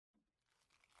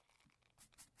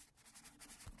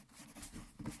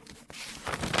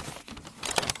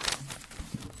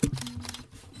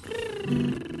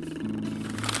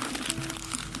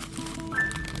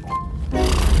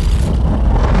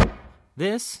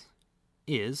This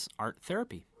is Art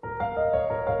Therapy.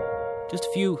 Just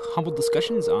a few humble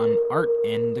discussions on art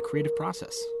and the creative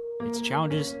process, its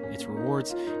challenges, its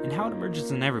rewards, and how it emerges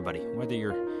in everybody, whether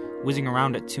you're whizzing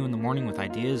around at 2 a.m. with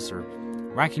ideas or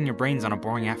racking your brains on a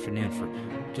boring afternoon for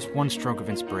just one stroke of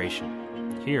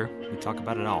inspiration. Here, we talk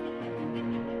about it all.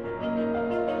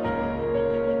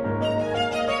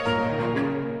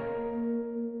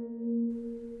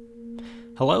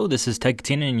 Hello, this is Ted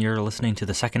Katina, and you're listening to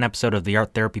the second episode of the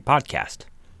Art Therapy Podcast.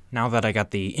 Now that I got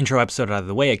the intro episode out of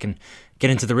the way, I can get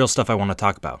into the real stuff I want to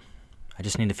talk about. I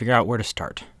just need to figure out where to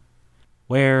start.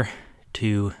 Where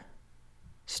to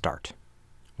start?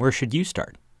 Where should you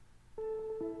start?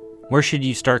 Where should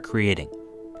you start creating?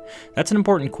 That's an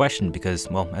important question because,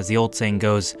 well, as the old saying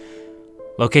goes,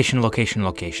 location, location,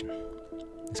 location.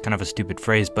 It's kind of a stupid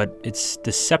phrase, but it's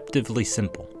deceptively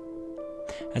simple.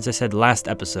 As I said last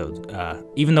episode,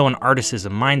 even though an artist is a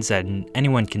mindset and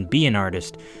anyone can be an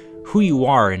artist, who you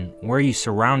are and where you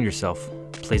surround yourself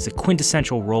plays a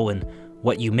quintessential role in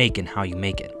what you make and how you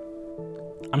make it.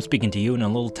 I'm speaking to you in a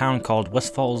little town called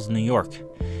West Falls, New York.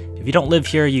 If you don't live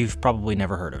here, you've probably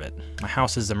never heard of it. My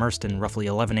house is immersed in roughly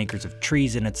 11 acres of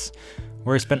trees, and it's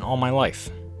where I spent all my life.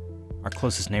 Our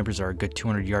closest neighbors are a good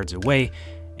 200 yards away,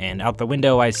 and out the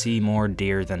window I see more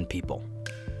deer than people.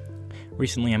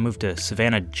 Recently, I moved to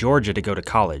Savannah, Georgia to go to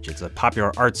college. It's a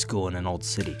popular art school in an old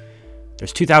city.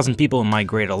 There's 2,000 people in my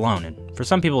grade alone, and for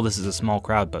some people this is a small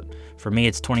crowd, but for me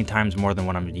it's 20 times more than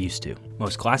what I'm used to.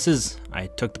 Most classes, I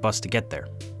took the bus to get there.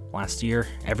 Last year,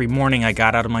 every morning I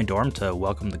got out of my dorm to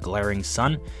welcome the glaring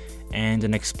sun and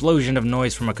an explosion of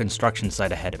noise from a construction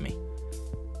site ahead of me.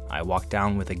 I walked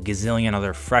down with a gazillion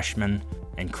other freshmen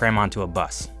and cram onto a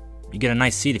bus. You get a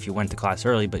nice seat if you went to class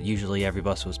early, but usually every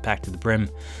bus was packed to the brim,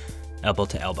 elbow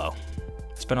to elbow.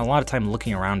 I spent a lot of time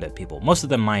looking around at people, most of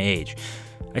them my age.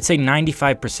 I'd say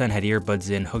 95% had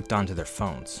earbuds in hooked onto their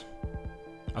phones.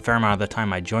 A fair amount of the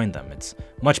time I joined them. It's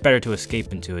much better to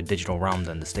escape into a digital realm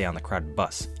than to stay on the crowded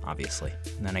bus, obviously.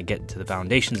 And then I get to the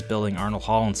Foundations building, Arnold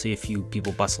Hall, and see a few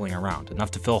people bustling around,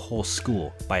 enough to fill a whole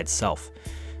school by itself.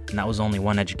 And that was only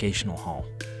one educational hall.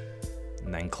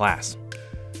 And then class.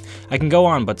 I can go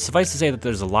on, but suffice to say that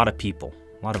there's a lot of people,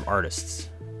 a lot of artists.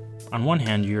 On one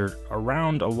hand, you're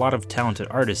around a lot of talented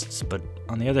artists, but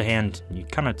on the other hand, you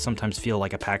kind of sometimes feel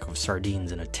like a pack of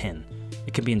sardines in a tin.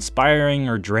 It can be inspiring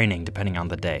or draining depending on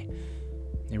the day.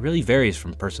 It really varies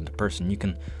from person to person. You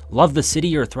can love the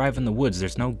city or thrive in the woods.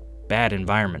 There's no bad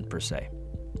environment per se.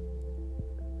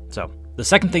 So, the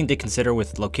second thing to consider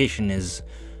with location is,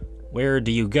 where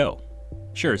do you go?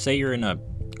 Sure, say you're in a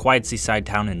quiet seaside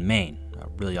town in Maine, a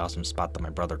really awesome spot that my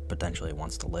brother potentially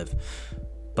wants to live.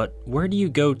 But where do you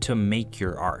go to make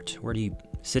your art? Where do you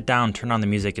sit down, turn on the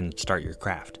music, and start your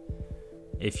craft?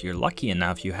 If you're lucky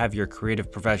enough, you have your creative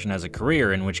profession as a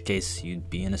career, in which case you'd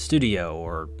be in a studio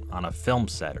or on a film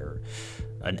set or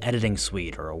an editing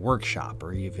suite or a workshop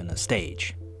or even a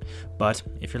stage. But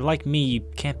if you're like me, you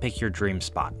can't pick your dream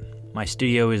spot. My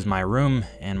studio is my room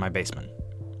and my basement.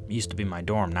 It used to be my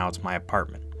dorm, now it's my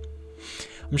apartment.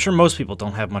 I'm sure most people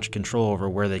don't have much control over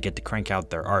where they get to crank out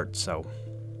their art, so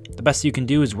the best you can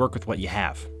do is work with what you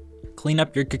have. Clean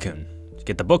up your cocoon.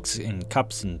 Get the books and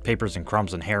cups and papers and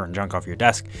crumbs and hair and junk off your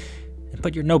desk and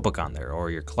put your notebook on there, or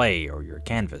your clay, or your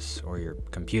canvas, or your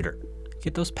computer.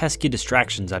 Get those pesky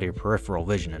distractions out of your peripheral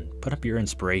vision and put up your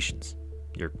inspirations.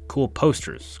 Your cool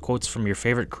posters, quotes from your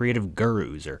favorite creative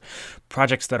gurus, or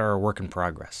projects that are a work in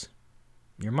progress.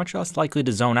 You're much less likely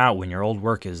to zone out when your old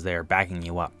work is there backing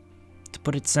you up. To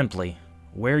put it simply,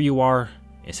 where you are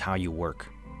is how you work.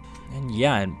 And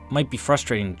yeah, it might be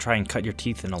frustrating to try and cut your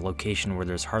teeth in a location where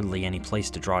there's hardly any place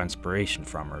to draw inspiration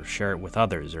from or share it with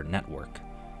others or network.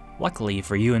 Luckily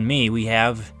for you and me, we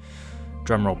have,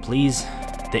 drumroll please,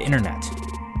 the internet.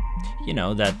 You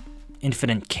know, that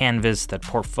infinite canvas, that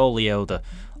portfolio, the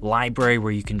library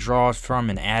where you can draw from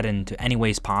and add into any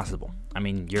ways possible. I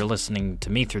mean, you're listening to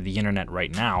me through the internet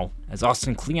right now. As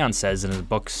Austin Kleon says in his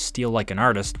book Steal Like an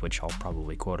Artist, which I'll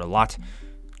probably quote a lot,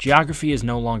 geography is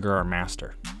no longer our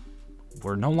master.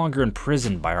 We're no longer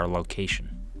imprisoned by our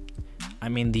location. I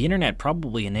mean, the internet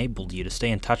probably enabled you to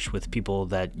stay in touch with people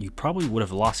that you probably would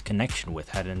have lost connection with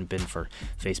had it been for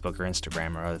Facebook or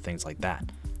Instagram or other things like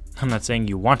that. I'm not saying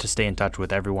you want to stay in touch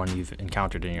with everyone you've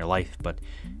encountered in your life, but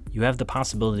you have the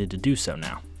possibility to do so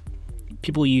now.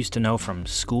 People you used to know from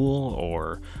school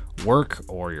or work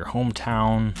or your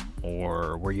hometown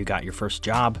or where you got your first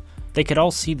job, they could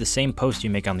all see the same post you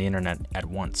make on the internet at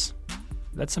once.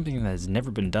 That's something that has never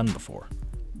been done before.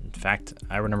 In fact,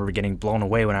 I remember getting blown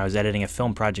away when I was editing a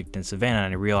film project in Savannah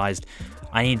and I realized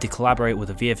I need to collaborate with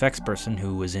a VFX person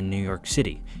who is in New York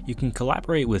City. You can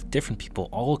collaborate with different people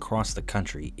all across the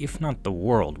country, if not the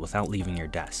world, without leaving your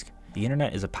desk. The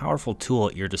internet is a powerful tool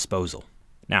at your disposal.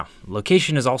 Now,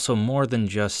 location is also more than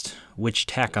just which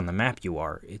tack on the map you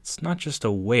are. It's not just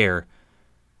a where,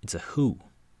 it's a who.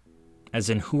 As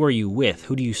in, who are you with?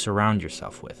 Who do you surround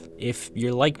yourself with? If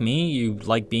you're like me, you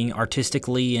like being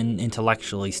artistically and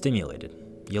intellectually stimulated.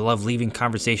 You love leaving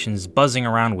conversations buzzing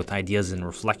around with ideas and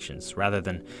reflections, rather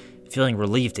than feeling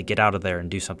relieved to get out of there and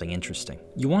do something interesting.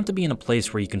 You want to be in a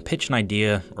place where you can pitch an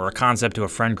idea or a concept to a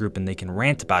friend group and they can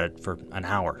rant about it for an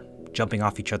hour, jumping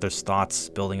off each other's thoughts,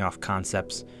 building off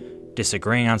concepts,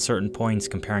 disagreeing on certain points,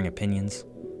 comparing opinions.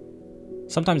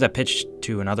 Sometimes I pitch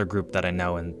to another group that I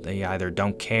know and they either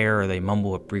don't care or they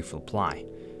mumble a brief reply.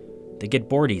 They get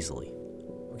bored easily.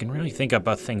 We can really think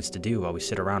about things to do while we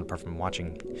sit around apart from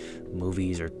watching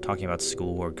movies or talking about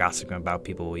school or gossiping about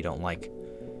people we don't like.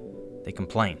 They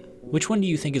complain. Which one do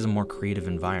you think is a more creative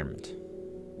environment?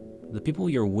 The people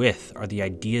you're with are the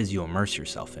ideas you immerse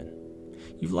yourself in.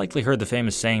 You've likely heard the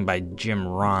famous saying by Jim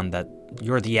Rohn that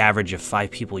you're the average of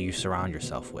 5 people you surround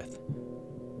yourself with.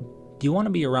 Do you want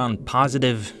to be around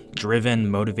positive, driven,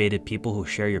 motivated people who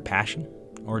share your passion?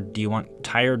 Or do you want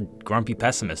tired, grumpy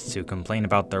pessimists who complain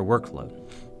about their workload?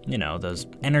 You know, those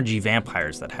energy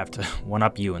vampires that have to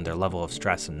one-up you in their level of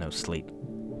stress and no sleep.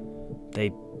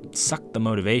 They suck the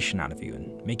motivation out of you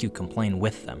and make you complain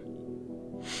with them.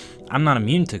 I'm not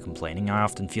immune to complaining. I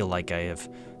often feel like I have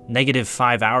negative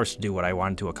 5 hours to do what I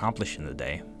wanted to accomplish in the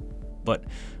day. But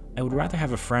I would rather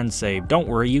have a friend say, "Don't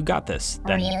worry, you got this,"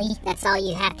 than... Really? That's all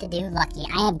you have to do? Lucky.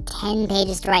 I have 10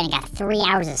 pages to write and got 3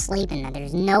 hours of sleep, and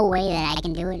there's no way that I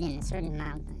can do it in a certain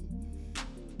amount.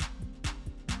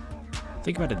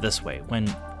 Think about it this way.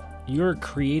 When you're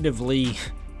creatively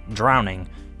drowning,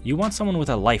 you want someone with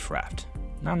a life raft,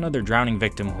 not another drowning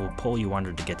victim who will pull you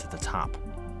under to get to the top.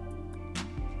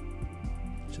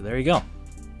 So there you go.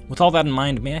 With all that in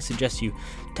mind, may I suggest you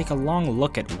take a long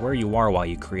look at where you are while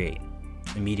you create.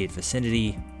 Immediate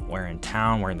vicinity, where in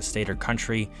town, where in the state or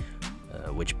country,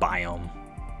 which biome.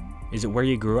 Is it where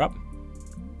you grew up?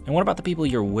 And what about the people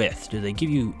you're with? Do they give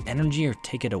you energy or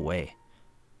take it away?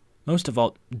 Most of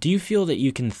all, do you feel that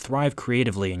you can thrive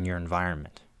creatively in your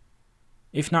environment?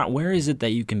 If not, where is it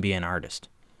that you can be an artist?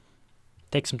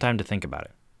 Take some time to think about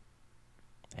it.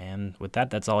 And with that,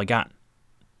 that's all I got.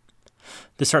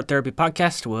 This Art Therapy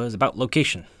podcast was about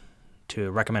location. To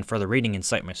recommend further reading and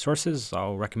cite my sources,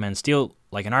 I'll recommend Steal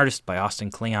Like an Artist by Austin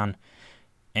Kleon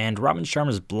and Robin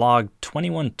Sharma's blog,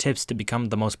 21 Tips to Become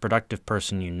the Most Productive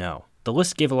Person You Know. The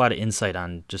list gave a lot of insight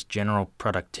on just general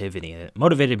productivity. It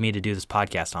motivated me to do this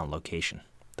podcast on location.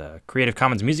 The Creative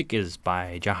Commons music is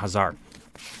by Jahazar.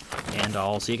 And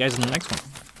I'll see you guys in the next one.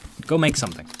 Go make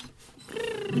something.